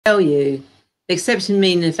tell you, the accepted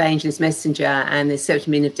meaning of angel is messenger and the accepted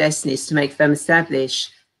meaning of destiny is to make firm establish.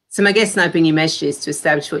 So my guests and I bring you messages to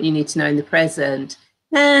establish what you need to know in the present.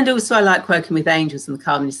 And also I like working with angels and the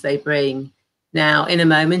calmness they bring. Now, in a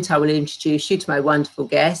moment, I will introduce you to my wonderful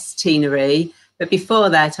guest, Tina E. But before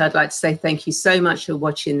that, I'd like to say thank you so much for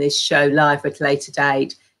watching this show live at a later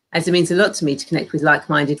date, as it means a lot to me to connect with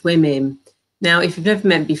like-minded women. Now, if you've never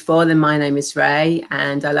met before, then my name is Ray,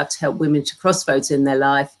 and I love to help women to crossroads in their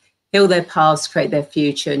life, heal their past, create their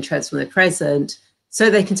future, and transform their present, so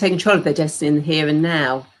they can take control of their destiny in the here and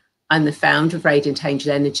now. I'm the founder of Radiant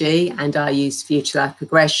Angel Energy, and I use future life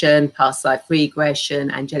progression, past life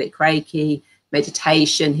regression, angelic Reiki,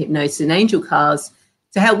 meditation, hypnosis, and angel cards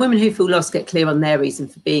to help women who feel lost get clear on their reason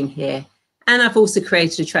for being here. And I've also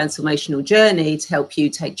created a transformational journey to help you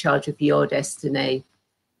take charge of your destiny.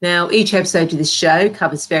 Now, each episode of this show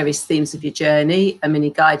covers various themes of your journey, a mini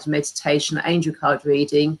guided meditation or angel card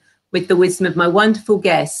reading with the wisdom of my wonderful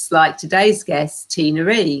guests, like today's guest, Tina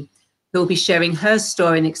E, who will be sharing her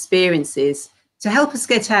story and experiences to help us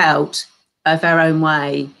get out of our own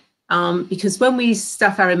way. Because when we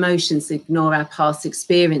stuff our emotions, ignore our past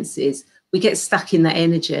experiences, we get stuck in that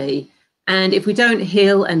energy. And if we don't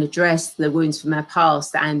heal and address the wounds from our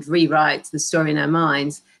past and rewrite the story in our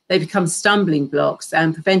minds, they become stumbling blocks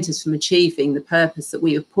and prevent us from achieving the purpose that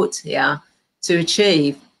we have put here to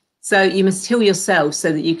achieve. So you must heal yourself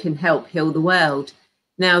so that you can help heal the world.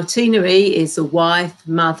 Now, Tina E is a wife,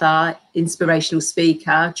 mother, inspirational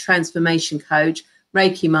speaker, transformation coach,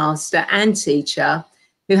 Reiki Master and teacher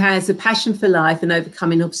who has a passion for life and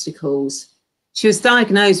overcoming obstacles. She was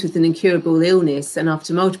diagnosed with an incurable illness and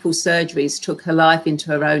after multiple surgeries took her life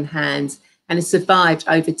into her own hands and has survived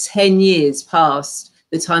over 10 years past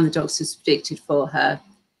the time the doctors predicted for her.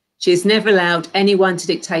 She has never allowed anyone to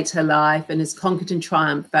dictate her life and has conquered and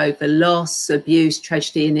triumphed over loss, abuse,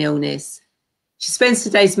 tragedy and illness. She spends her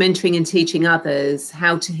days mentoring and teaching others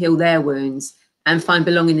how to heal their wounds and find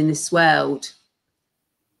belonging in this world.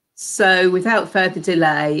 So without further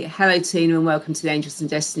delay, hello Tina and welcome to the Angels and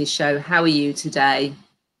Destiny show. How are you today?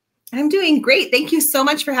 I'm doing great. Thank you so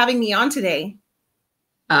much for having me on today.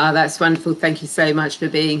 That's wonderful. Thank you so much for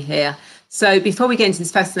being here. So before we get into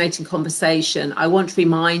this fascinating conversation, I want to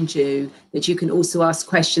remind you that you can also ask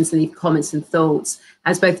questions and leave comments and thoughts,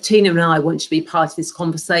 as both Tina and I want to be part of this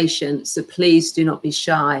conversation. So please do not be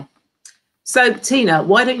shy. So Tina,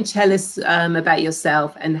 why don't you tell us about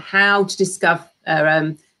yourself and how to discover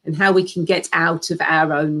and how we can get out of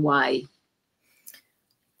our own way?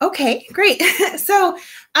 Okay, great. So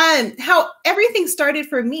how everything started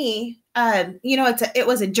for me, it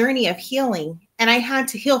was a journey of healing, and I had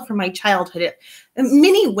to heal from my childhood.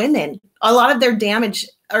 Many women, a lot of their damage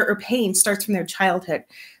or pain starts from their childhood.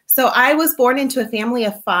 So I was born into a family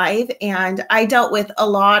of 5, and I dealt with a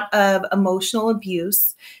lot of emotional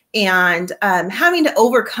abuse and having to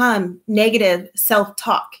overcome negative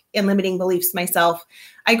self-talk and limiting beliefs myself.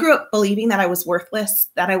 I grew up believing that I was worthless,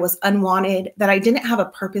 that I was unwanted, that I didn't have a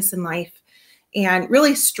purpose in life, and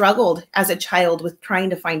really struggled as a child with trying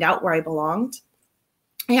to find out where I belonged.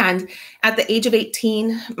 And at the age of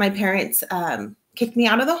 18, my parents kicked me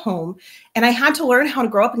out of the home, and I had to learn how to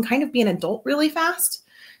grow up and kind of be an adult really fast.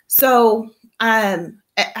 So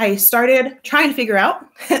I started trying to figure out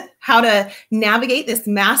how to navigate this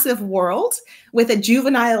massive world with a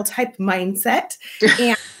juvenile type mindset,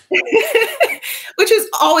 and which is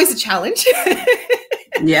always a challenge.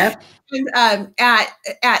 Yeah. And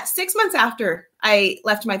at 6 months after I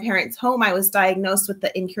left my parents' home, I was diagnosed with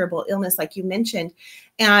the incurable illness, like you mentioned.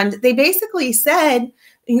 And they basically said,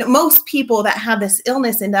 most people that have this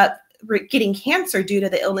illness end up getting cancer due to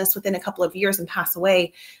the illness within a couple of years and pass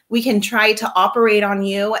away. We can try to operate on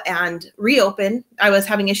you and reopen. I was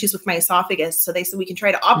having issues with my esophagus. So they said, we can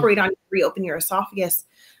try to operate on you, reopen your esophagus.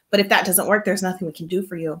 But if that doesn't work, there's nothing we can do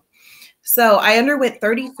for you. So I underwent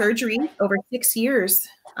 30 surgeries over 6 years.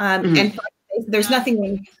 And there's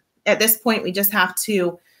nothing at this point. We just have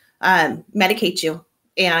to medicate you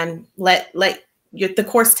and let the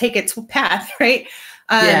course take its path, right?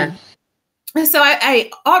 Yeah. So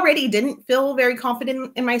I already didn't feel very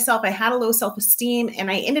confident in myself. I had a low self-esteem,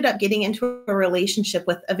 and I ended up getting into a relationship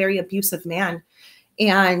with a very abusive man.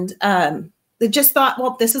 And just thought,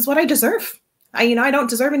 well, this is what I deserve. I don't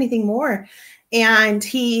deserve anything more. And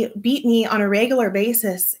he beat me on a regular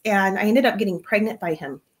basis, and I ended up getting pregnant by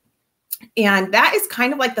him. And that is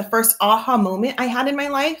kind of like the first aha moment I had in my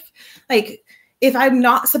life. Like, if I'm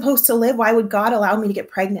not supposed to live, why would God allow me to get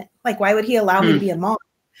pregnant? Like, why would he allow me to be a mom?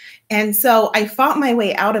 And so I fought my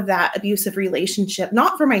way out of that abusive relationship,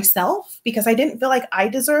 not for myself, because I didn't feel like I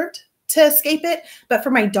deserved to escape it, but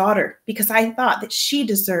for my daughter, because I thought that she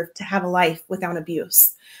deserved to have a life without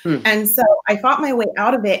abuse. And so I fought my way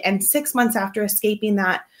out of it. And 6 months after escaping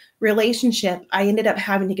that relationship, I ended up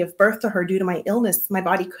having to give birth to her due to my illness. My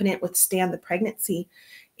body couldn't withstand the pregnancy.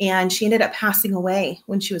 And she ended up passing away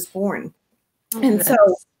when she was born. And so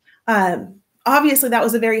obviously that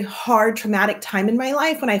was a very hard, traumatic time in my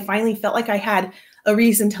life when I finally felt like I had a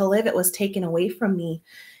reason to live. It was taken away from me.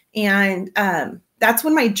 And that's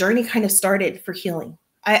when my journey kind of started for healing.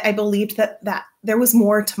 I believed that there was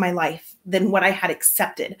more to my life than what I had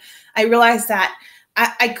accepted. I realized that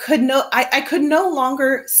I could no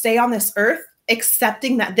longer stay on this earth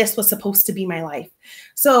accepting that this was supposed to be my life.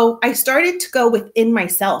 So I started to go within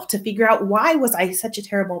myself to figure out, why was I such a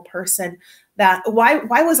terrible person? Why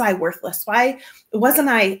was I worthless? Why wasn't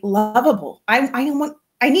I lovable?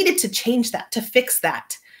 I needed to change that, to fix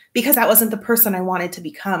that, because that wasn't the person I wanted to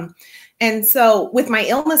become. And so with my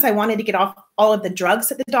illness, I wanted to get off all of the drugs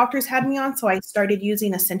that the doctors had me on. So I started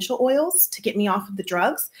using essential oils to get me off of the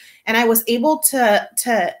drugs. And I was able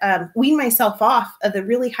to wean myself off of the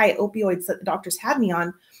really high opioids that the doctors had me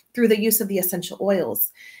on through the use of the essential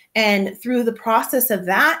oils. And through the process of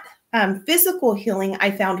that physical healing,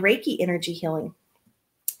 I found Reiki energy healing.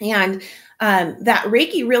 And that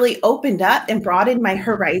Reiki really opened up and broadened my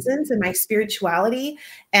horizons and my spirituality,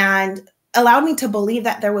 and allowed me to believe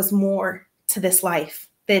that there was more to this life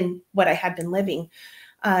than what I had been living.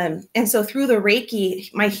 And so through the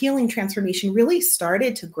Reiki, my healing transformation really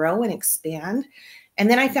started to grow and expand. And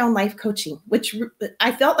then I found life coaching, which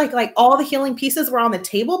I felt like all the healing pieces were on the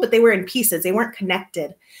table, but they were in pieces. They weren't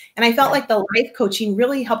connected. And I felt like the life coaching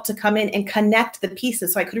really helped to come in and connect the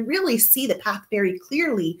pieces, so I could really see the path very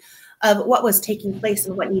clearly of what was taking place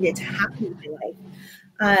and what needed to happen in my life.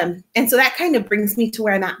 And so that kind of brings me to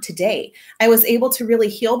where I'm at today. I was able to really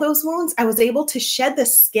heal those wounds. I was able to shed the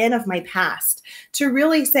skin of my past, to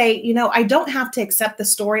really say, I don't have to accept the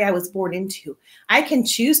story I was born into. I can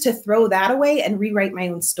choose to throw that away and rewrite my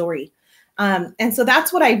own story. And so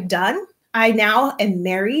that's what I've done. I now am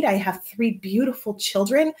married. I have 3 beautiful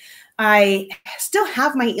children. I still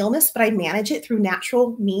have my illness, but I manage it through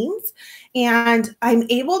natural means. And I'm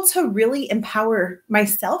able to really empower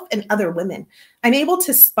myself and other women. I'm able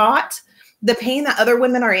to spot the pain that other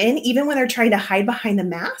women are in, even when they're trying to hide behind a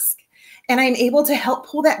mask. And I'm able to help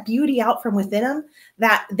pull that beauty out from within them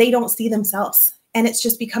that they don't see themselves. And it's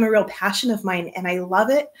just become a real passion of mine, and I love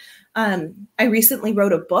it. I recently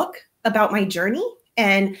wrote a book about my journey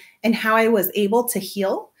and how I was able to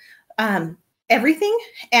heal everything.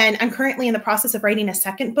 And I'm currently in the process of writing a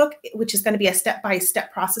second book, which is going to be a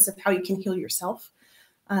step-by-step process of how you can heal yourself.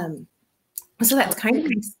 So that's kind of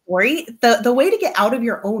my story. The way to get out of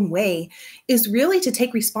your own way is really to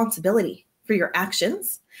take responsibility for your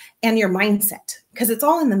actions and your mindset, because it's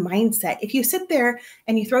all in the mindset. If you sit there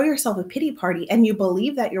and you throw yourself a pity party and you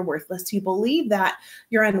believe that you're worthless, you believe that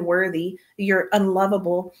you're unworthy, you're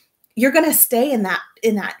unlovable, you're going to stay in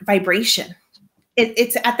that vibration.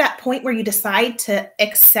 It's at that point where you decide to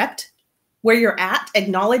accept where you're at,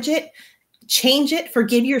 acknowledge it, change it,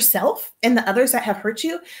 forgive yourself and the others that have hurt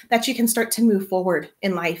you, that you can start to move forward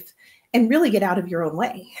in life and really get out of your own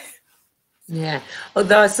way. Yeah.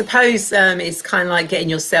 Although I suppose it's kind of like getting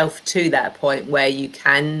yourself to that point where you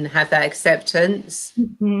can have that acceptance.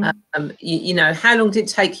 Mm-hmm. How long did it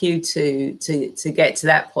take you to get to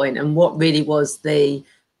that point, and what really was the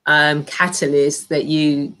catalyst that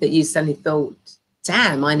you suddenly thought,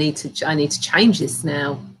 damn, I need to change this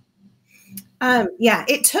now? Yeah,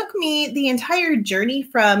 it took me the entire journey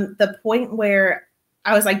from the point where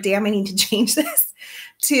I was like, damn, I need to change this,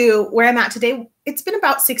 to where I'm at today. It's been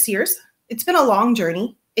about 6 years. It's been a long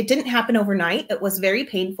journey. It didn't happen overnight. It was very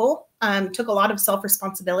painful. Took a lot of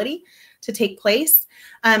self-responsibility to take place.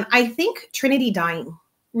 I think Trinity dying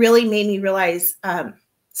really made me realize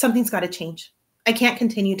something's got to change. I can't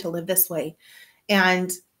continue to live this way.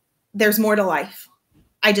 And there's more to life.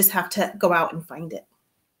 I just have to go out and find it.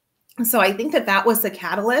 So I think that was the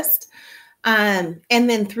catalyst. And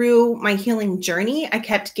then through my healing journey, I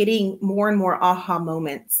kept getting more and more aha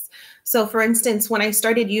moments. So for instance, when I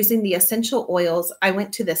started using the essential oils, I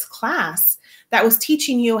went to this class that was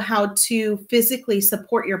teaching you how to physically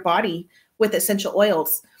support your body with essential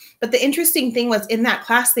oils. But the interesting thing was, in that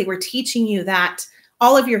class, they were teaching you that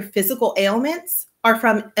all of your physical ailments are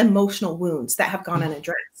from emotional wounds that have gone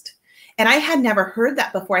unaddressed. And I had never heard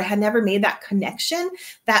that before. I had never made that connection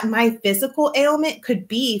that my physical ailment could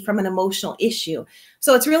be from an emotional issue.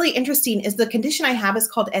 So it's really interesting, is the condition I have is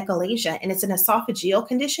called echalasia, and it's an esophageal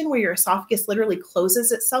condition where your esophagus literally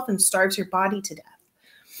closes itself and starves your body to death.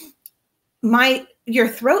 Your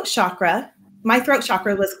throat chakra My throat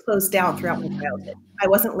chakra was closed down throughout my childhood. I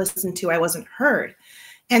wasn't listened to. I wasn't heard.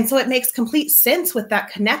 And so it makes complete sense with that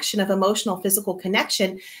connection of emotional, physical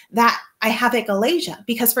connection that I have achalasia,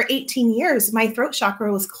 because for 18 years, my throat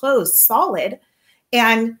chakra was closed solid.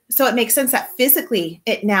 And so it makes sense that physically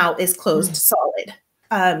it now is closed solid.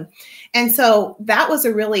 And so that was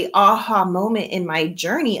a really aha moment in my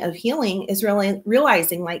journey of healing, is really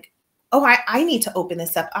realizing like, oh, I need to open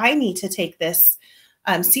this up. I need to take this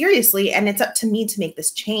seriously. And it's up to me to make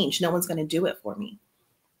this change. No one's going to do it for me.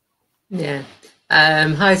 Yeah.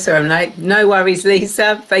 Hi, sir. I'm like, no worries,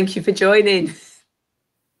 Lisa. Thank you for joining.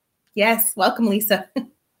 Yes. Welcome, Lisa.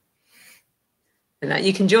 And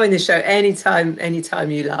you can join the show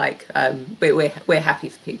anytime you like. We're happy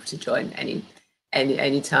for people to join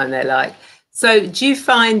any time they like. So do you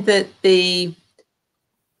find that the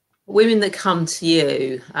women that come to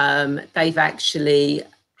you, they've actually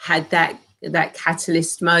had that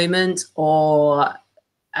catalyst moment, or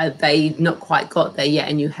have they not quite got there yet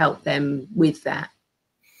and you help them with that?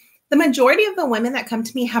 The majority of the women that come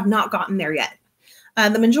to me have not gotten there yet.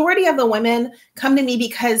 The majority of the women come to me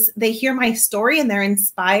because they hear my story and they're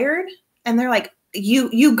inspired, and they're like,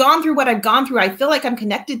 you've gone through what I've gone through. I feel like I'm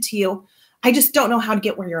connected to you. I just don't know how to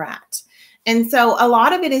get where you're at. And so a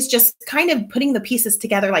lot of it is just kind of putting the pieces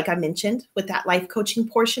together, like I mentioned, with that life coaching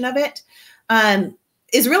portion of it,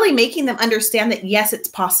 is really making them understand that, yes, it's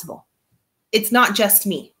possible. It's not just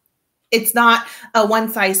me. It's not a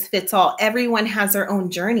one size fits all. Everyone has their own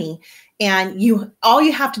journey. And all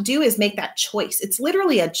you have to do is make that choice. It's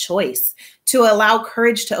literally a choice to allow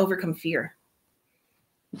courage to overcome fear.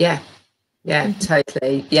 Yeah,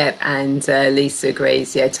 totally. Yeah, and Lisa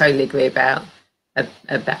agrees. Yeah, totally agree about the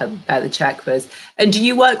chakras. And do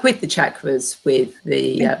you work with the chakras with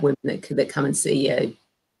the women that come and see you?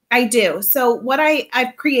 I do. So what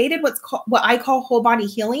I've created what I call whole body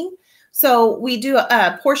healing. So we do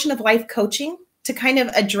a portion of life coaching to kind of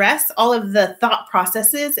address all of the thought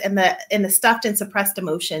processes and the stuffed and suppressed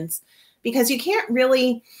emotions, because you can't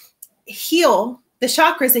really heal the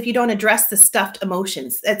chakras if you don't address the stuffed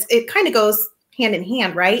emotions. It kind of goes hand in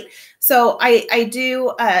hand, right? So I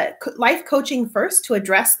do life coaching first to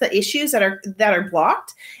address the issues that are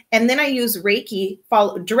blocked, and then I use Reiki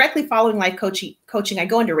directly following life coaching. I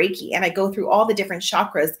go into Reiki and I go through all the different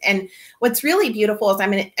chakras. And what's really beautiful is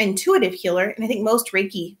I'm an intuitive healer, and I think most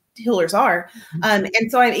Reiki healers are. And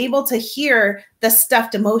so I'm able to hear the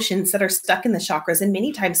stuffed emotions that are stuck in the chakras. And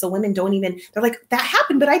many times the women they're like, that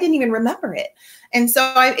happened, but I didn't even remember it. And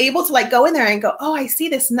so I'm able to like go in there and go, oh, I see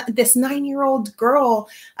this 9-year-old girl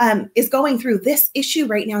is going through this issue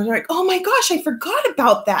right now. And they're like, oh my gosh, I forgot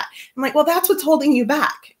about that. I'm like, well, that's what's holding you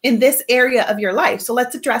back in this area of your life. So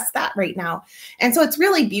let's address that right now. And so it's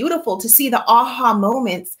really beautiful to see the aha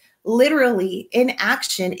moments literally in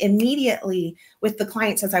action immediately with the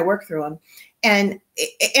clients as I work through them. And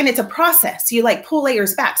it's a process. You like pull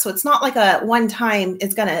layers back. So it's not like a one time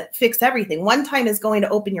is going to fix everything. One time is going to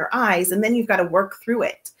open your eyes, and then you've got to work through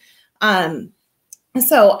it.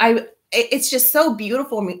 So it's just so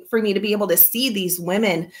beautiful for me to be able to see these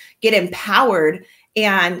women get empowered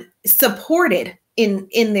and supported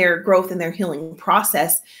in their growth and their healing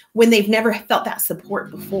process when they've never felt that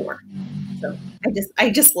support before. So I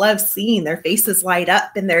just love seeing their faces light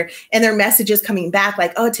up and their messages coming back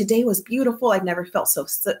like, oh, today was beautiful. I've never felt so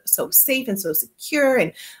safe and so secure.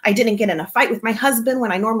 And I didn't get in a fight with my husband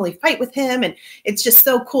when I normally fight with him. And it's just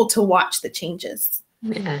so cool to watch the changes.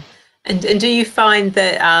 Yeah. And do you find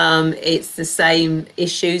that it's the same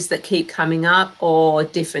issues that keep coming up or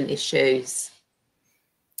different issues?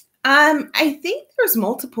 I think there's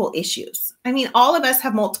multiple issues. I mean, all of us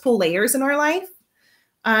have multiple layers in our life.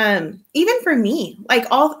 Even for me,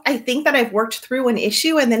 I think that I've worked through an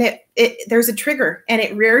issue, and then there's a trigger and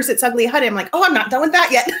it rears its ugly head. I'm like, oh, I'm not done with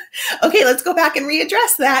that yet. Okay, let's go back and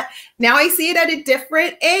readdress that. Now I see it at a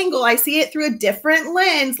different angle. I see it through a different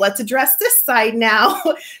lens. Let's address this side now.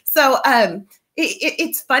 So,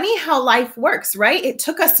 it's funny how life works, right? It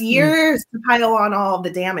took us years to pile on all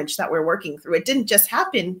the damage that we're working through. It didn't just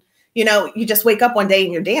happen. You just wake up one day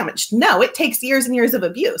and you're damaged. No, it takes years and years of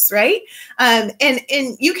abuse, right? And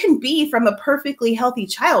you can be from a perfectly healthy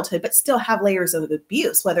childhood, but still have layers of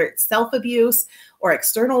abuse, whether it's self-abuse or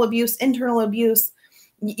external abuse, internal abuse.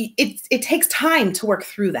 It takes time to work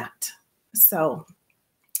through that. So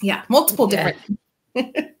yeah, multiple different.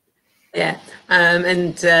 Yeah.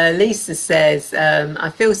 And Lisa says, I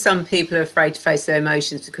feel some people are afraid to face their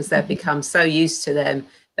emotions because they've become so used to them.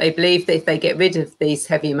 They believe that if they get rid of these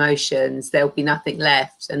heavy emotions, there'll be nothing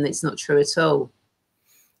left. And it's not true at all.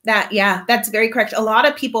 That's very correct. A lot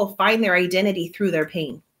of people find their identity through their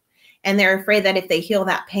pain. And they're afraid that if they heal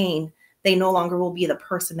that pain, they no longer will be the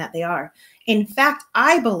person that they are. In fact,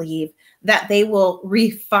 I believe that they will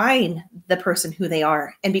refine the person who they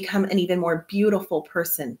are and become an even more beautiful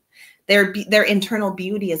person. Their internal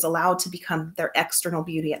beauty is allowed to become their external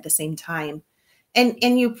beauty at the same time.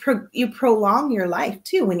 And you prolong your life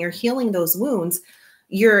too. When you're healing those wounds,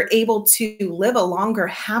 you're able to live a longer,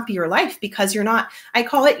 happier life because you're not, I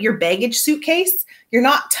call it your baggage suitcase. You're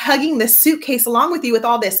not tugging the suitcase along with you with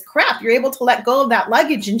all this crap. You're able to let go of that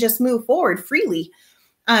luggage and just move forward freely.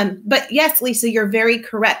 But yes, Lisa, you're very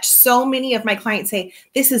correct. So many of my clients say,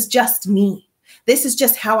 this is just me. This is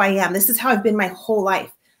just how I am. This is how I've been my whole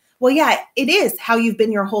life. Well, yeah, it is how you've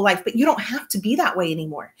been your whole life, but you don't have to be that way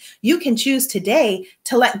anymore. You can choose today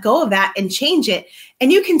to let go of that and change it,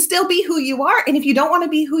 and you can still be who you are. And if you don't want to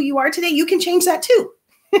be who you are today, you can change that too.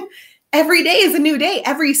 Every day is a new day.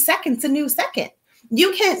 Every second's a new second.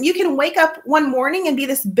 You can wake up one morning and be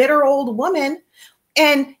this bitter old woman,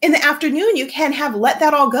 and in the afternoon, you can have let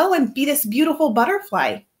that all go and be this beautiful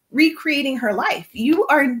butterfly, recreating her life. You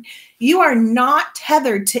are not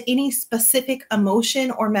tethered to any specific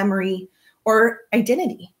emotion or memory or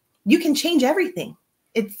identity. You can change everything.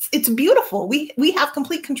 It's beautiful. We have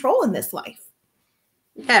complete control in this life.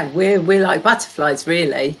 Yeah, we're like butterflies,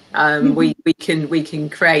 really. We can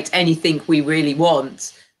create anything we really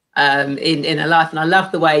want in a life. And I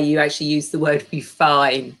love the way you actually use the word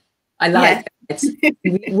refine. I like that.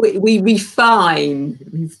 We refine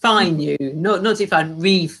you, not define,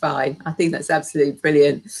 refine. I think that's absolutely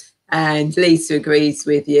brilliant. And Lisa agrees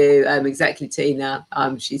with you. Exactly, Tina.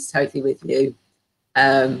 She's totally with you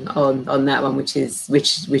on that one, which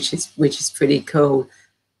is pretty cool.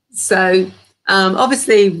 So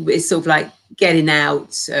obviously it's sort of like getting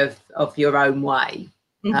out of your own way.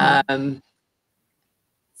 Mm-hmm.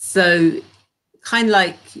 So kind of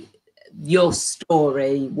like your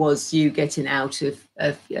story was you getting out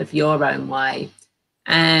of your own way.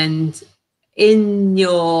 And in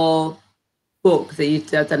your book that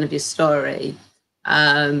you've done of your story,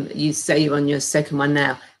 you say you're on your second one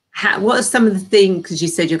now. What are some of the things, because you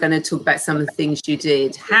said you're going to talk about some of the things you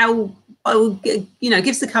did, give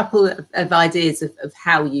us a couple of ideas of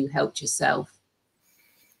how you helped yourself.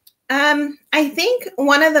 I think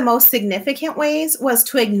one of the most significant ways was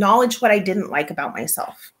to acknowledge what I didn't like about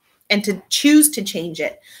myself and to choose to change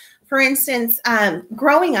it. For instance,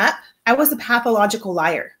 growing up, I was a pathological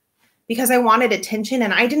liar because I wanted attention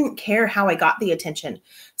and I didn't care how I got the attention.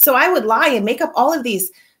 So I would lie and make up all of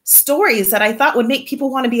these stories that I thought would make people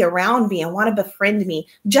want to be around me and want to befriend me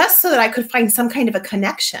just so that I could find some kind of a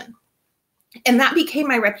connection. And that became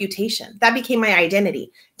my reputation. That became my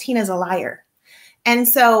identity. Tina's a liar. And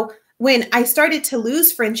so when I started to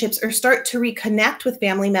lose friendships or start to reconnect with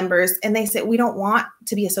family members and they said, we don't want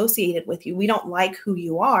to be associated with you, we don't like who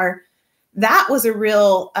you are, that was a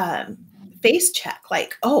real face check.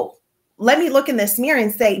 Like, oh, let me look in this mirror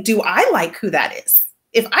and say, do I like who that is?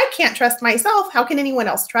 If I can't trust myself, how can anyone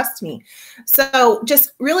else trust me? So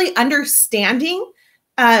just really understanding,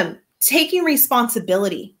 taking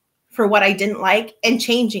responsibility for what I didn't like and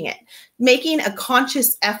changing it, making a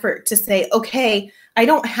conscious effort to say, okay, I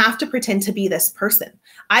don't have to pretend to be this person.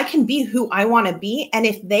 I can be who I want to be. And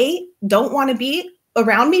if they don't want to be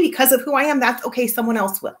around me because of who I am, that's okay. Someone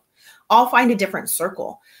else will. I'll find a different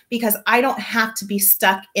circle because I don't have to be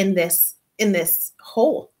stuck in this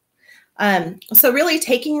hole. So really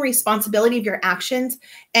taking responsibility of your actions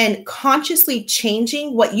and consciously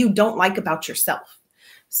changing what you don't like about yourself.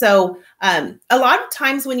 So a lot of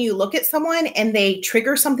times when you look at someone and they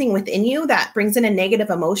trigger something within you that brings in a negative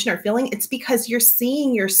emotion or feeling, it's because you're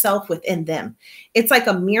seeing yourself within them. It's like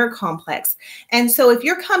a mirror complex. And so if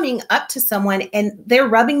you're coming up to someone and they're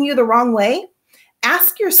rubbing you the wrong way,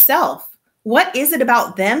 ask yourself, what is it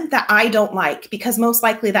about them that I don't like? Because most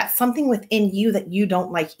likely that's something within you that you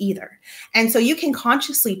don't like either. And so you can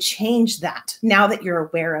consciously change that now that you're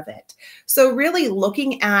aware of it. So really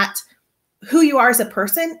looking at who you are as a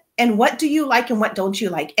person and what do you like and what don't you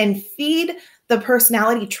like, and feed the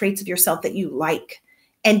personality traits of yourself that you like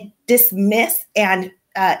and dismiss and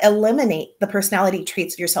eliminate the personality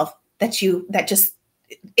traits of yourself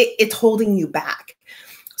it's holding you back.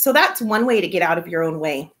 So that's one way to get out of your own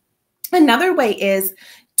way. Another way is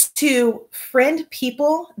to friend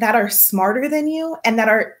people that are smarter than you and that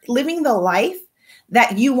are living the life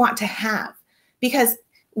that you want to have, because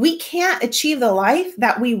we can't achieve the life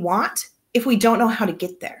that we want if we don't know how to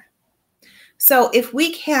get there. So if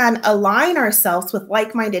we can align ourselves with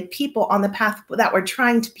like-minded people on the path that we're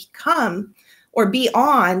trying to become or be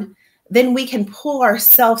on, then we can pull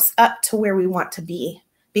ourselves up to where we want to be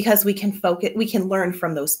because we can focus, we can learn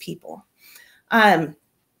from those people.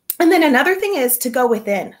 And then another thing is to go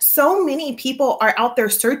within. So many people are out there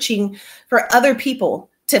searching for other people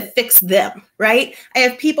to fix them, right? I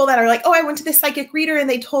have people that are like, oh, I went to this psychic reader and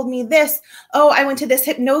they told me this. Oh, I went to this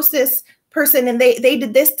hypnosis person and they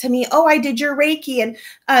did this to me. Oh, I did your Reiki. And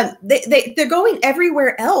they're going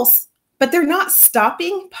everywhere else, but they're not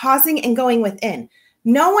stopping, pausing, and going within.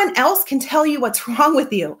 No one else can tell you what's wrong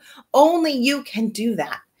with you. Only you can do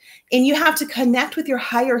that. And you have to connect with your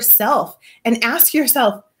higher self and ask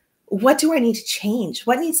yourself, what do I need to change?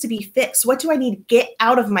 What needs to be fixed? What do I need to get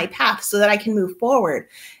out of my path so that I can move forward?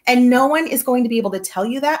 And no one is going to be able to tell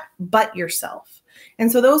you that but yourself. And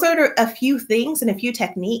so those are a few things and a few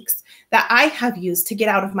techniques that I have used to get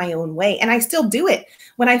out of my own way. And I still do it.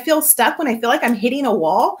 When I feel stuck, when I feel like I'm hitting a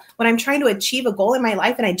wall, when I'm trying to achieve a goal in my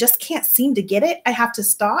life and I just can't seem to get it, I have to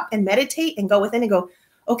stop and meditate and go within and go,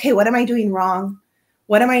 okay, what am I doing wrong?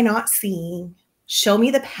 What am I not seeing? Show me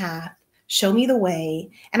the path. Show me the way.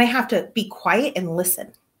 And I have to be quiet and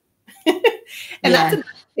listen. And that's the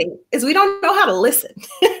thing, is we don't know how to listen.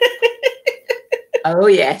 Oh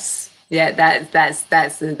yes. Yeah,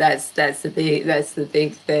 that's the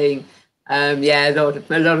big thing. Yeah, a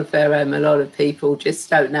lot of people just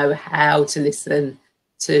don't know how to listen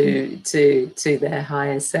to their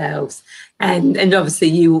higher selves. And obviously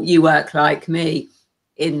you work like me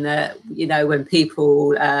in that, you know, when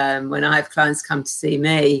I have clients come to see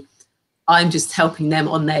me, I'm just helping them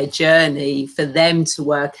on their journey for them to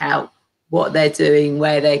work out what they're doing,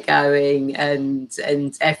 where they're going, and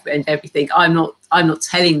everything. I'm not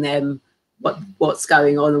telling them what's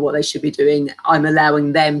going on and what they should be doing. I'm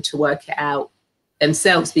allowing them to work it out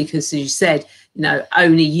themselves, because as you said, you know,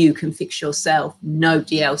 only you can fix yourself.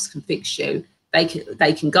 Nobody else can fix you. They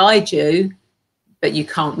can guide you, but you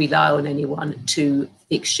can't rely on anyone to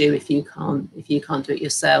fix you if you can't do it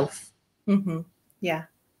yourself. Mm-hmm. Yeah.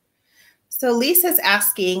 So Lisa's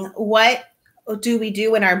asking, what do we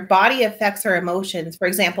do when our body affects our emotions? For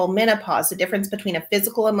example, menopause, the difference between a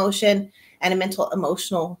physical emotion and a mental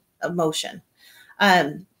emotional emotion.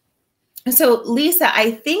 So Lisa,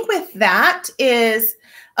 I think with that is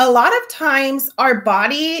a lot of times our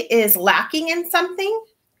body is lacking in something,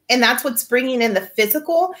 and that's what's bringing in the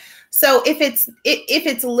physical. So if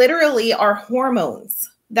it's literally our hormones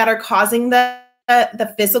that are causing the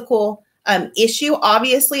physical issue,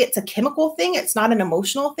 obviously it's a chemical thing. It's not an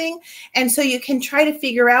emotional thing. And so you can try to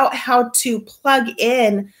figure out how to plug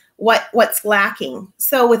in what's lacking.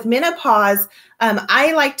 So with menopause,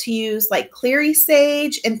 I like to use like clary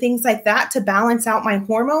sage and things like that to balance out my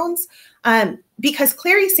hormones, because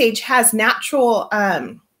clary sage has natural,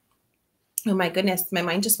 oh my goodness, my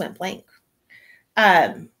mind just went blank.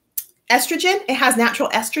 Estrogen. It has natural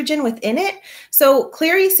estrogen within it. So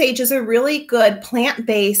clary sage is a really good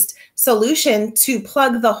plant-based solution to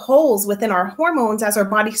plug the holes within our hormones as our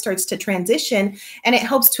body starts to transition, and it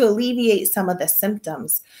helps to alleviate some of the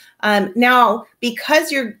symptoms. Now,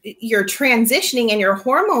 because you're transitioning and your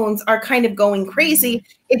hormones are kind of going crazy,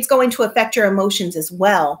 it's going to affect your emotions as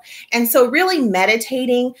well. And so really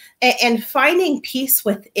meditating and finding peace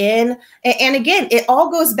within. And again, it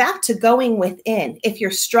all goes back to going within. If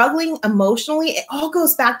you're struggling emotionally, it all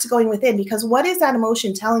goes back to going within, because what is that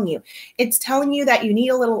emotion telling you? It's telling you that you need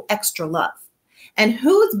a little extra love. And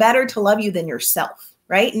who's better to love you than yourself?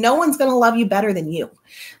 Right? No one's going to love you better than you.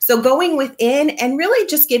 So going within and really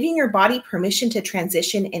just giving your body permission to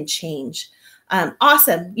transition and change.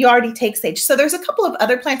 Awesome. You already take sage. So there's a couple of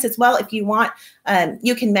other plants as well. If you want,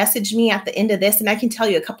 you can message me at the end of this and I can tell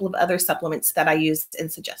you a couple of other supplements that I use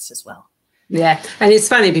and suggest as well. Yeah. And it's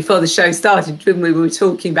funny, before the show started, when we were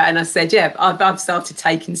talking about it, and I said, yeah, I've started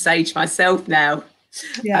taking sage myself now.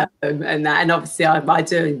 Yeah. And obviously I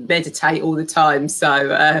do meditate all the time. So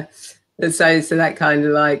that kind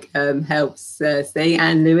of like helps thing.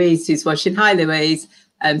 And Louise, who's watching, hi Louise.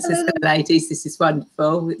 So ladies, this is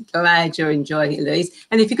wonderful. Glad you're enjoying it, Louise.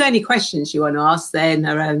 And if you've got any questions you want to ask,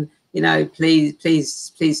 then you know, please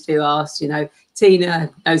do ask. You know,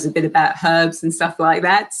 Tina knows a bit about herbs and stuff like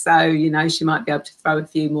that, so you know she might be able to throw a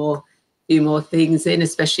few more things in,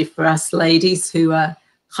 especially for us ladies who are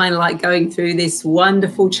kind of like going through this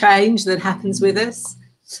wonderful change that happens with us.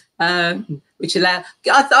 Which I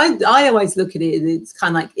always look at it, it's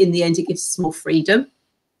kind of like, in the end, it gives us more freedom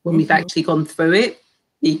when we've actually gone through it,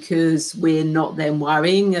 because we're not then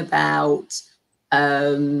worrying about,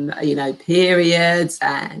 you know, periods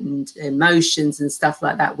and emotions and stuff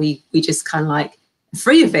like that. We just kind of like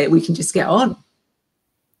free of it. We can just get on.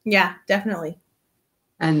 Yeah, definitely.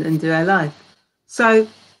 And do our life. So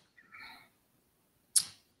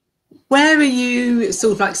where are you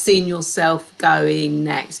sort of like seeing yourself going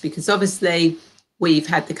next? Because obviously we've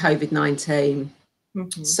had the COVID-19.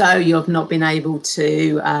 Mm-hmm. So you've not been able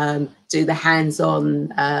to do the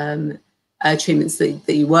hands-on treatments that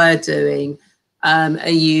you were doing. Are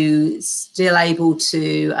you still able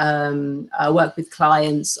to work with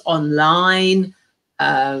clients online?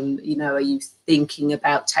 You know, are you thinking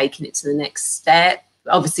about taking it to the next step?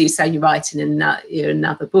 Obviously, you're saying you're writing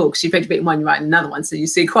another book. So you've read a bit in one, you're writing another one, so you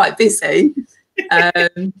seem quite busy.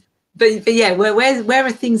 But yeah, where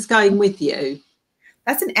are things going with you?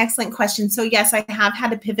 That's an excellent question. So yes, I have had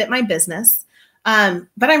to pivot my business,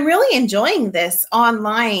 but I'm really enjoying this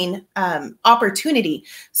online opportunity.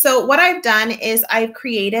 So what I've done is I've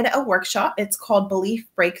created a workshop. It's called Belief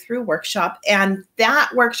Breakthrough Workshop. And that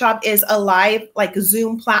workshop is a live like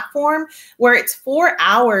Zoom platform where it's 4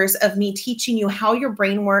 hours of me teaching you how your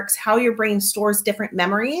brain works, how your brain stores different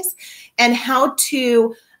memories, and how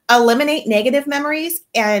to eliminate negative memories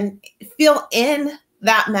and fill in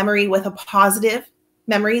that memory with a positive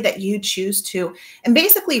memory that you choose to, and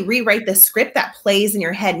basically rewrite the script that plays in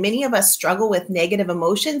your head. Many of us struggle with negative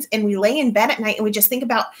emotions, and we lay in bed at night and we just think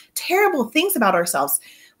about terrible things about ourselves.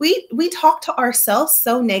 We talk to ourselves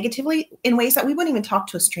so negatively in ways that we wouldn't even talk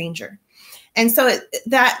to a stranger. And so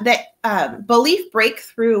that Belief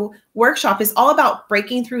Breakthrough Workshop is all about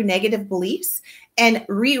breaking through negative beliefs and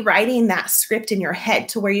rewriting that script in your head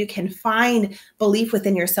to where you can find belief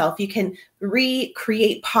within yourself. You can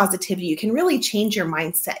recreate positivity. You can really change your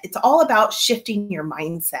mindset. It's all about shifting your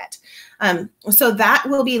mindset. So that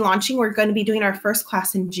will be launching. We're going to be doing our first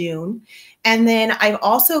class in June. And then I've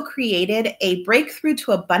also created a Breakthrough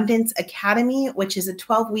to Abundance Academy, which is a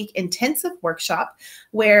 12-week intensive workshop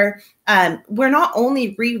where we're not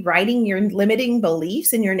only rewriting your limiting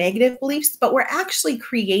beliefs and your negative beliefs, but we're actually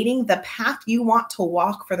creating the path you want to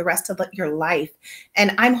walk for the rest of your life.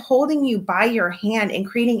 And I'm holding you by your hand and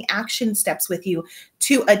creating action steps with you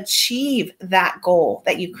to achieve that goal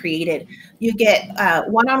that you created. You get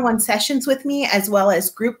one-on-one sessions with me, as well as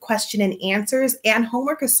group question and answers and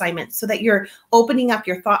homework assignments, so that you're opening up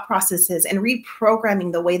your thought processes and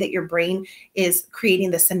reprogramming the way that your brain is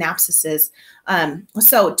creating the synapses.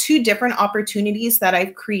 So 2 different opportunities that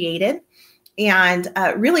I've created, and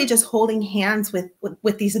really just holding hands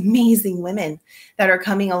with these amazing women that are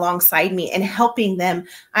coming alongside me and helping them.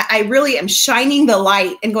 I really am shining the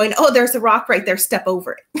light and going, oh, there's a rock right there, step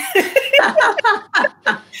over it.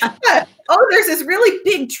 Oh, there's this really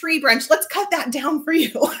big tree branch, let's cut that down for you.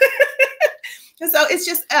 So it's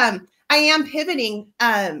just, I am pivoting.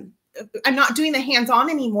 I'm not doing the hands-on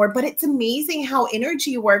anymore, but it's amazing how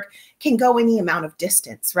energy work can go any amount of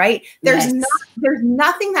distance, right? There's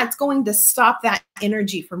nothing that's going to stop that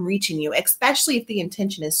energy from reaching you, especially if the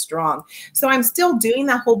intention is strong. So I'm still doing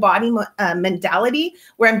that whole body modality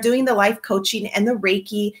where I'm doing the life coaching and the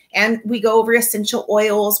Reiki, and we go over essential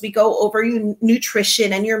oils, we go over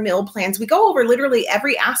nutrition and your meal plans. We go over literally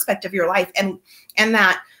every aspect of your life, and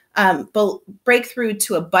that Breakthrough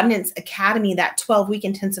to Abundance Academy, that 12-week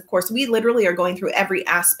intensive course, we literally are going through every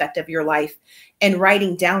aspect of your life and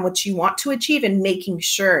writing down what you want to achieve and making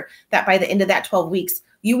sure that by the end of that 12 weeks,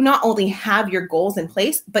 you not only have your goals in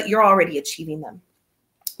place, but you're already achieving them.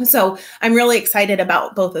 So I'm really excited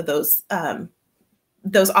about both of those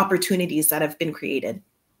opportunities that have been created.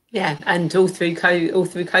 Yeah, and all through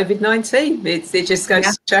COVID-19, it just goes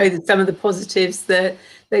to show that some of the positives that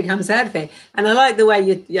comes out of it. And I like the way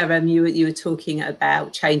you were talking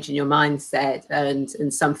about changing your mindset,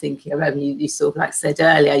 and something you sort of like said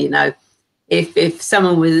earlier. You know, if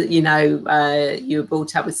someone was, you were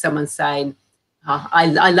brought up with someone saying, oh,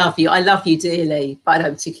 I love you dearly, but I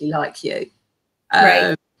don't particularly like you.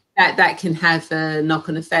 Right. That can have a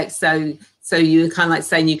knock-on effect. So you're kind of like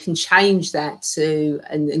saying you can change that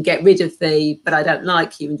and get rid of the but I don't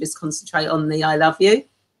like you and just concentrate on the I love you.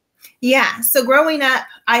 Yeah. So growing up,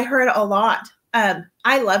 I heard a lot.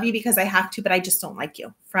 I love you because I have to, but I just don't like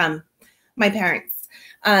you, from my parents.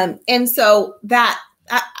 And so that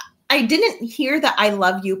I didn't hear the I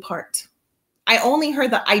love you part. I only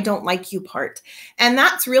heard the I don't like you part. And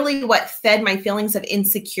that's really what fed my feelings of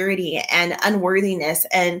insecurity and unworthiness.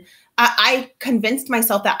 And I convinced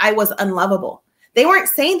myself that I was unlovable. They weren't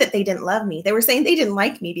saying that they didn't love me. They were saying they didn't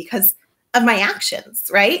like me because of my actions,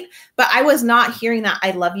 right? But I was not hearing that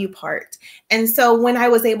I love you part. And so when I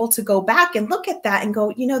was able to go back and look at that and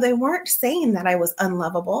go, they weren't saying that I was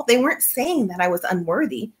unlovable. They weren't saying that I was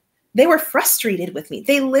unworthy. They were frustrated with me.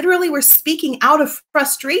 They literally were speaking out of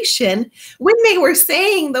frustration when they were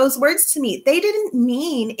saying those words to me. They didn't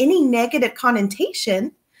mean any negative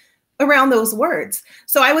connotation around those words.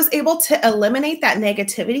 So I was able to eliminate that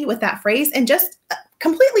negativity with that phrase and just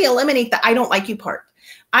completely eliminate the I don't like you part.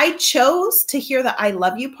 I chose to hear the I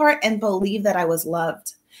love you part and believe that I was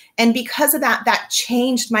loved. And because of that, that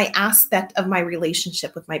changed my aspect of my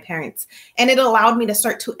relationship with my parents. And it allowed me to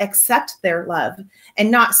start to accept their love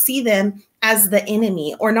and not see them as the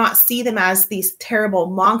enemy or not see them as these terrible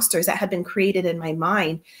monsters that had been created in my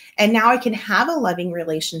mind. And now I can have a loving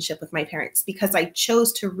relationship with my parents because I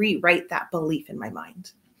chose to rewrite that belief in my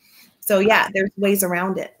mind. So yeah, there's ways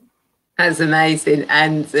around it. That's amazing.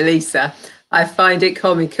 And Lisa, I find it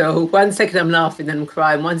comical. 1 second I'm laughing and I'm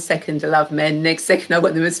crying. 1 second I love men. Next second I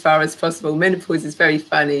want them as far as possible. Menopause is very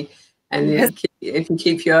funny. And yes, if you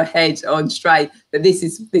keep your head on straight, but this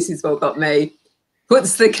is what got me.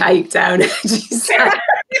 Puts the cake down.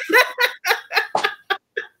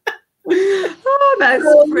 Oh, that's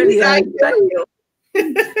brilliant. Thank you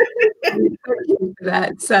for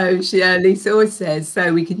that. So Lisa always says,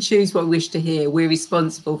 so we can choose what we wish to hear. We're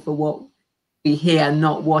responsible for what we hear,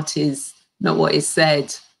 not what is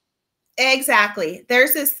said. Exactly.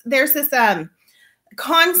 There's this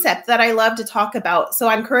concept that I love to talk about. So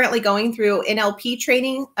I'm currently going through NLP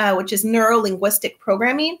training, which is neuro-linguistic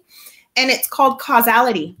programming, and it's called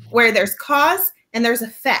causality, where there's cause and there's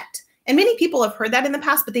effect. And many people have heard that in the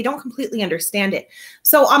past, but they don't completely understand it.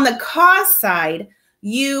 So on the cause side,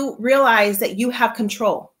 you realize that you have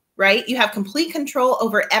control, right? You have complete control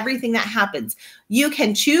over everything that happens. You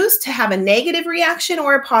can choose to have a negative reaction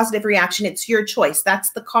or a positive reaction. It's your choice. That's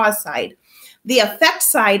the cause side. The effect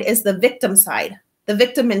side is the victim side, the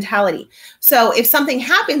victim mentality. So if something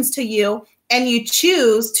happens to you and you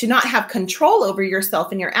choose to not have control over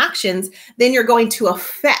yourself and your actions, then you're going to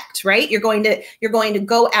affect, right? You're going to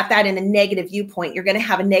go at that in a negative viewpoint. You're going to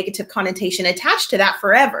have a negative connotation attached to that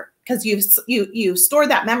forever because you've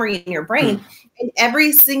stored that memory in your brain. And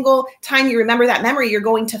every single time you remember that memory, you're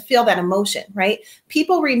going to feel that emotion, right?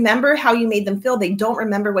 People remember how you made them feel. They don't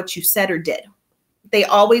remember what you said or did. They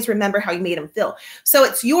always remember how you made them feel. So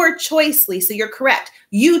it's your choice, Lisa. You're correct.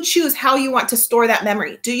 You choose how you want to store that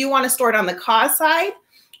memory. Do you want to store it on the cause side,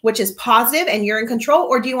 which is positive and you're in control?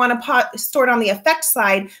 Or do you want to store it on the effect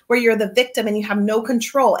side where you're the victim and you have no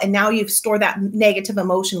control? And now you've stored that negative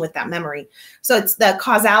emotion with that memory. So it's the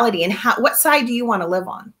causality and what side do you want to live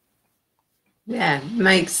on? Yeah,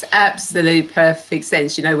 makes absolute perfect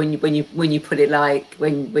sense. You know, when you put it like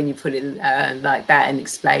like that and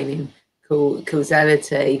explaining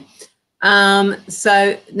causality.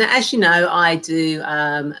 So now, as you know, I do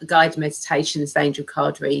guided meditations, angel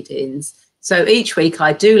card readings. So each week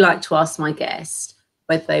I do like to ask my guest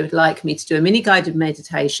whether they would like me to do a mini guided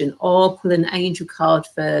meditation or pull an angel card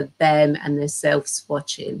for them and their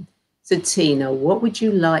self-swatching. So Tina, what would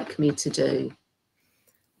you like me to do?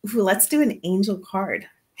 Ooh, let's do an angel card.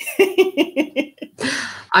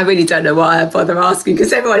 I really don't know why I bother asking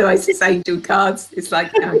because everyone always says angel cards. It's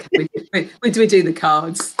like, okay, we do the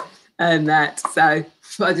cards and that. So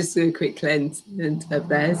I'll just do a quick cleanse of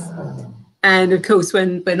theirs. And of course,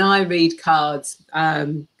 when I read cards,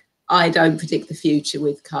 I don't predict the future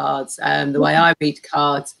with cards. The way I read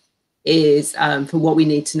cards is for what we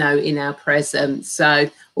need to know in our present. So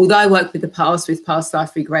although I work with the past, with past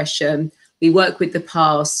life regression, we work with the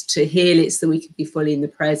past to heal it so we can be fully in the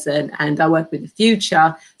present. And I work with the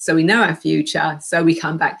future so we know our future, so we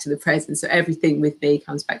come back to the present. So everything with me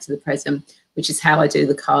comes back to the present, which is how I do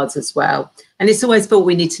the cards as well. And it's always what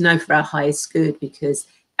we need to know for our highest good, because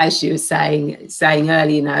as you were saying earlier,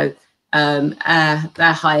 you know,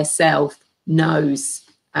 our higher self knows.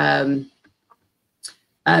 But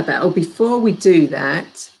before we do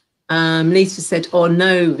that, Lisa said, or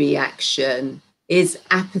no reaction. Is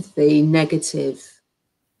apathy negative?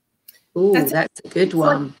 Oh, that's a good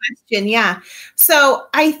one. Question, yeah. So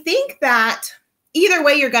I think that either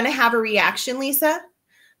way, you're going to have a reaction, Lisa.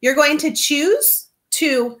 You're going to choose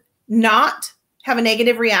to not have a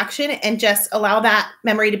negative reaction and just allow that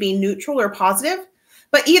memory to be neutral or positive.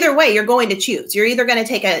 But either way, you're going to choose. You're either going to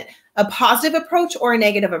take a positive approach or a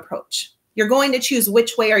negative approach. You're going to choose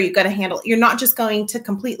which way are you going to handle it. You're not just going to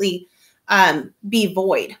completely be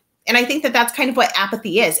void. And I think that that's kind of what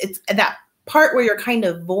apathy is. It's that part where you're kind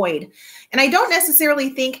of void. And I don't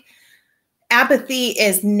necessarily think apathy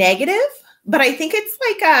is negative, but I think it's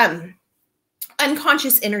like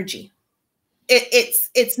unconscious energy.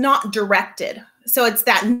 It's not directed. So it's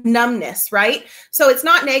that numbness, right? So it's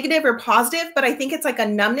not negative or positive, but I think it's like a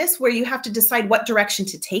numbness where you have to decide what direction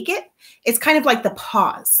to take it. It's kind of like the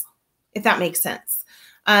pause, if that makes sense.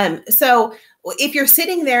 So if you're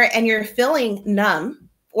sitting there and you're feeling numb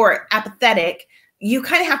or apathetic, you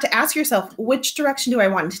kind of have to ask yourself, which direction do I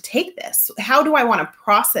want to take this? How do I want to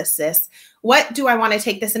process this? What do I want to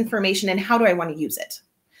take this information and how do I want to use it?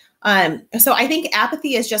 So I think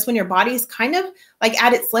apathy is just when your body is kind of like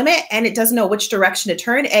at its limit and it doesn't know which direction to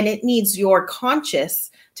turn and it needs your conscious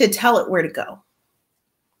to tell it where to go.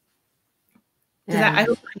 I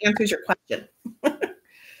hope that answers your question.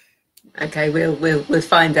 Okay, we'll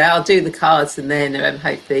find out. I'll do the cards, and then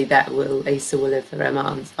hopefully Lisa will have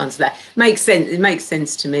answer that. Makes sense. It makes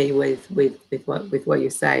sense to me with what you're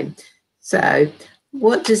saying. So,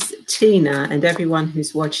 what does Tina and everyone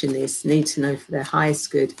who's watching this need to know for their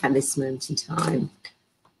highest good at this moment in time?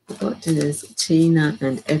 What does Tina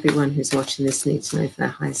and everyone who's watching this need to know for their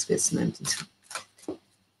highest good at this moment in time?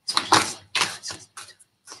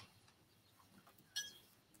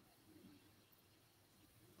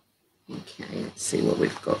 Okay, let's see what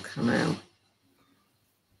we've got come out.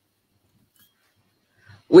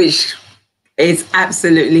 Which is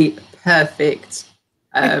absolutely perfect.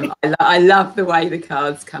 I love the way the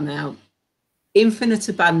cards come out. Infinite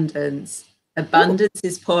abundance. Abundance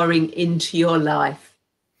is pouring into your life.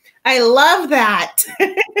 I love that.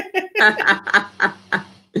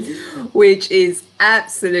 Which is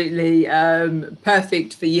absolutely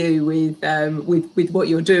perfect for you with what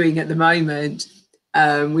you're doing at the moment.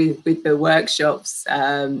 With the workshops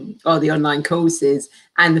or the online courses,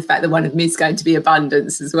 and the fact that one of them is going to be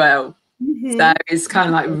abundance as well. Mm-hmm. So it's kind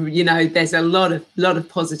of like, you know, there's a lot of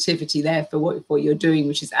positivity there for what you're doing,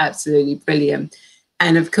 which is absolutely brilliant.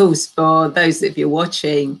 And of course, for those of you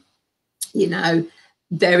watching, you know,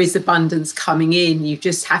 there is abundance coming in. You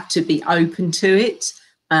just have to be open to it,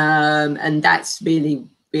 and that's really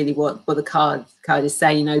what the card is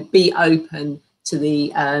saying. You know, be open to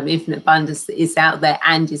the infinite abundance that is out there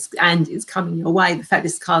and is coming your way. The fact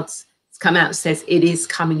this card's come out says it is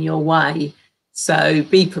coming your way. So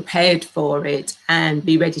be prepared for it and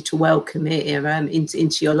be ready to welcome it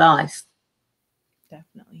into your life.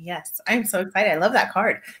 Definitely, yes. I'm so excited. I love that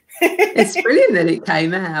card. It's brilliant that it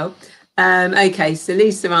came out. Okay, so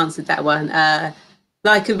Lisa answered that one.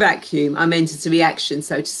 Like a vacuum, I meant it to be action,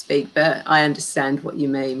 so to speak, but I understand what you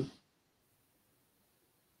mean.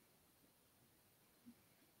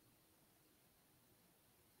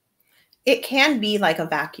 It can be like a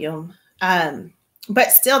vacuum,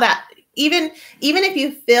 but still, that even if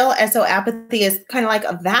you feel as though apathy is kind of like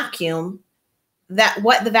a vacuum, that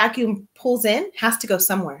what the vacuum pulls in has to go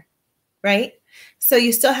somewhere, right? So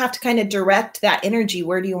you still have to kind of direct that energy.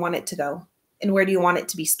 Where do you want it to go, and where do you want it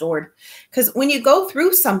to be stored? Because when you go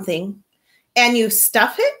through something and you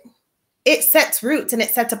stuff it, it sets roots and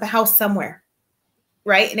it sets up a house somewhere,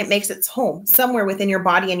 right? And it makes its home somewhere within your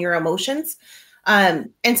body and your emotions. And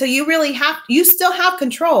so you still have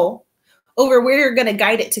control over where you're going to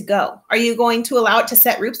guide it to go. Are you going to allow it to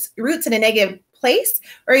set roots in a negative place?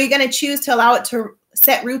 Or are you going to choose to allow it to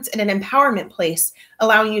set roots in an empowerment place,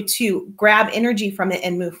 allowing you to grab energy from it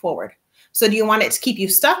and move forward? So do you want it to keep you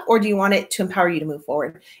stuck, or do you want it to empower you to move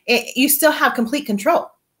forward? You still have complete control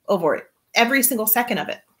over it, every single second of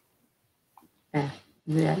it.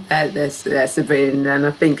 Yeah, that's a brilliant, and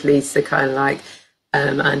I think Lisa kind of like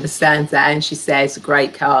understands that, and she says,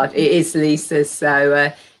 great card. It is Lisa. So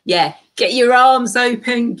yeah, get your arms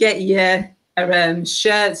open, get your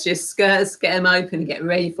shirts, your skirts, get them open and get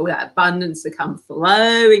ready for that abundance to come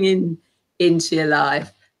flowing into your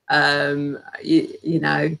life. You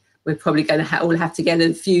know, we're probably going to all have to get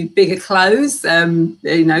a few bigger clothes,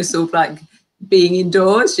 you know, sort of like being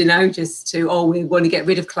indoors, you know, we want to get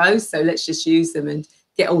rid of clothes, so let's just use them and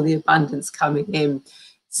get all the abundance coming in.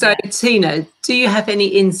 So, yeah. Tina, do you have any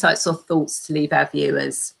insights or thoughts to leave our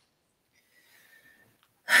viewers?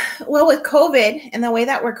 Well, with COVID and the way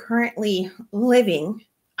that we're currently living,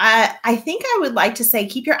 I think I would like to say,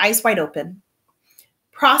 keep your eyes wide open.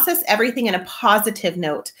 Process everything in a positive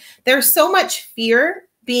note. There's so much fear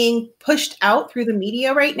being pushed out through the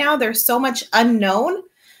media right now. There's so much unknown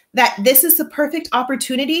that this is the perfect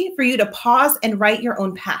opportunity for you to pause and write your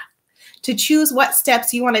own path, to choose what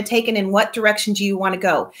steps you want to take and in what direction do you want to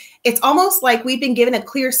go. It's almost like we've been given a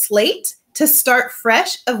clear slate to start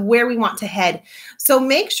fresh of where we want to head. So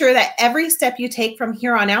make sure that every step you take from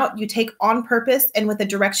here on out, you take on purpose and with the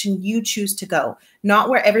direction you choose to go, not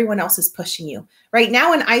where everyone else is pushing you. Right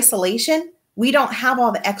now in isolation, we don't have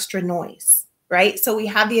all the extra noise, right? So we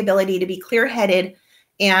have the ability to be clear-headed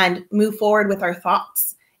and move forward with our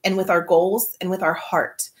thoughts and with our goals and with our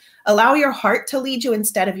heart. Allow your heart to lead you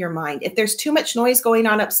instead of your mind. If there's too much noise going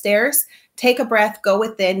on upstairs, take a breath, go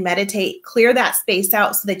within, meditate, clear that space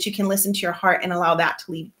out so that you can listen to your heart and allow that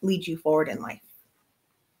to lead you forward in life.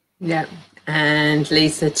 Yeah. And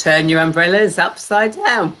Lisa, turn your umbrellas upside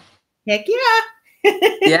down. Heck yeah.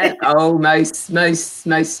 Yeah. Oh, most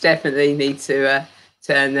definitely need to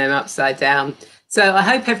turn them upside down. So I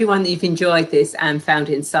hope everyone that you've enjoyed this and found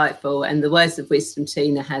it insightful, and the words of wisdom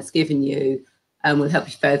Tina has given you will help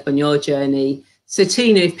you further on your journey. So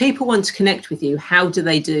Tina, if people want to connect with you, how do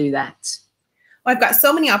they do that? Well, I've got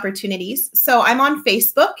so many opportunities. So I'm on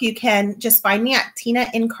Facebook. You can just find me at Tina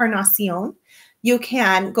Encarnacion. You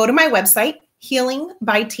can go to my website,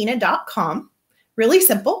 healingbytina.com. Really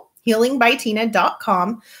simple,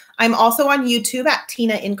 healingbytina.com. I'm also on YouTube at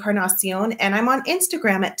Tina Encarnacion, and I'm on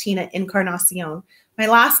Instagram at Tina Encarnacion. My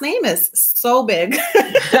last name is so big.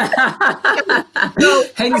 So,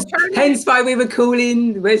 hence why we were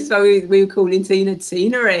calling Tina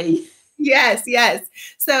Tina-y. Yes, yes.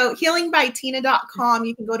 So healingbytina.com,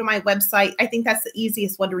 you can go to my website. I think that's the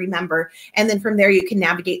easiest one to remember. And then from there, you can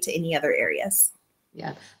navigate to any other areas.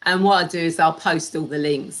 Yeah. And what I'll do is I'll post all the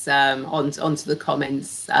links onto the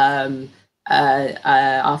comments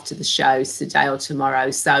after the show today or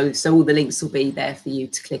tomorrow. So all the links will be there for you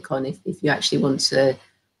to click on if you actually want to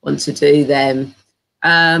do them.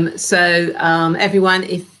 Everyone,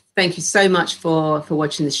 thank you so much for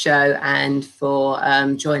watching the show and for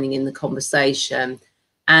joining in the conversation.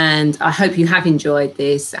 And I hope you have enjoyed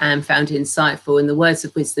this and found it insightful. And the words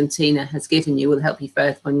of wisdom Tina has given you will help you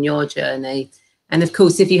further on your journey. And of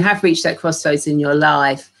course, if you have reached that crossroads in your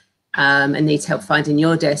life and need help finding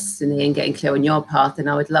your destiny and getting clear on your path, then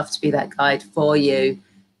I would love to be that guide for you.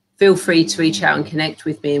 Feel free to reach out and connect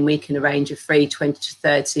with me, and we can arrange a free 20 to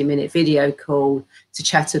 30 minute video call to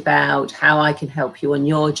chat about how I can help you on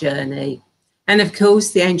your journey. And of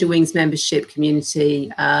course, the Angel Wings membership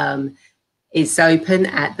community is open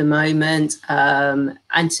at the moment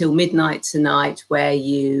until midnight tonight, where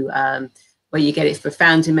you get it for a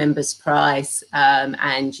founding members price,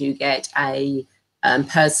 and you get a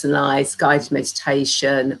personalized guided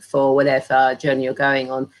meditation for whatever journey you're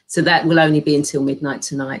going on. So that will only be until midnight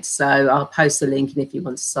tonight. So I'll post a link, and if you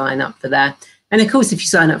want to sign up for that. And of course, if you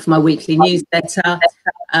sign up for my weekly newsletter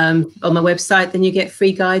on my website, then you get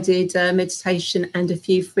free guided meditation and a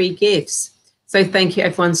few free gifts. So thank you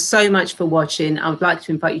everyone so much for watching. I would like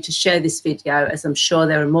to invite you to share this video, as I'm sure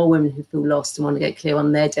there are more women who feel lost and want to get clear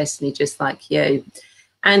on their destiny just like you.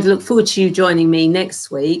 And look forward to you joining me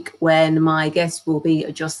next week when my guest will be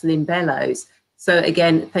Jocelyn Bellows. So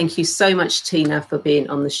again, thank you so much, Tina, for being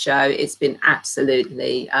on the show. It's been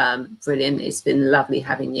absolutely brilliant. It's been lovely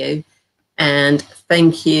having you. And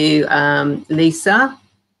thank you, Lisa,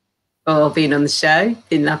 for being on the show.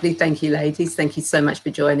 Been lovely. Thank you, ladies. Thank you so much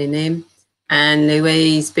for joining in. And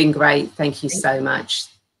Louise, been great. Thank you so much.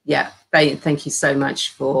 Yeah, thank you so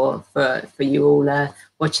much for you all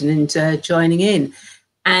watching and joining in.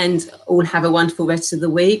 And all have a wonderful rest of the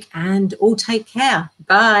week, and all take care.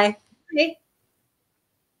 Bye.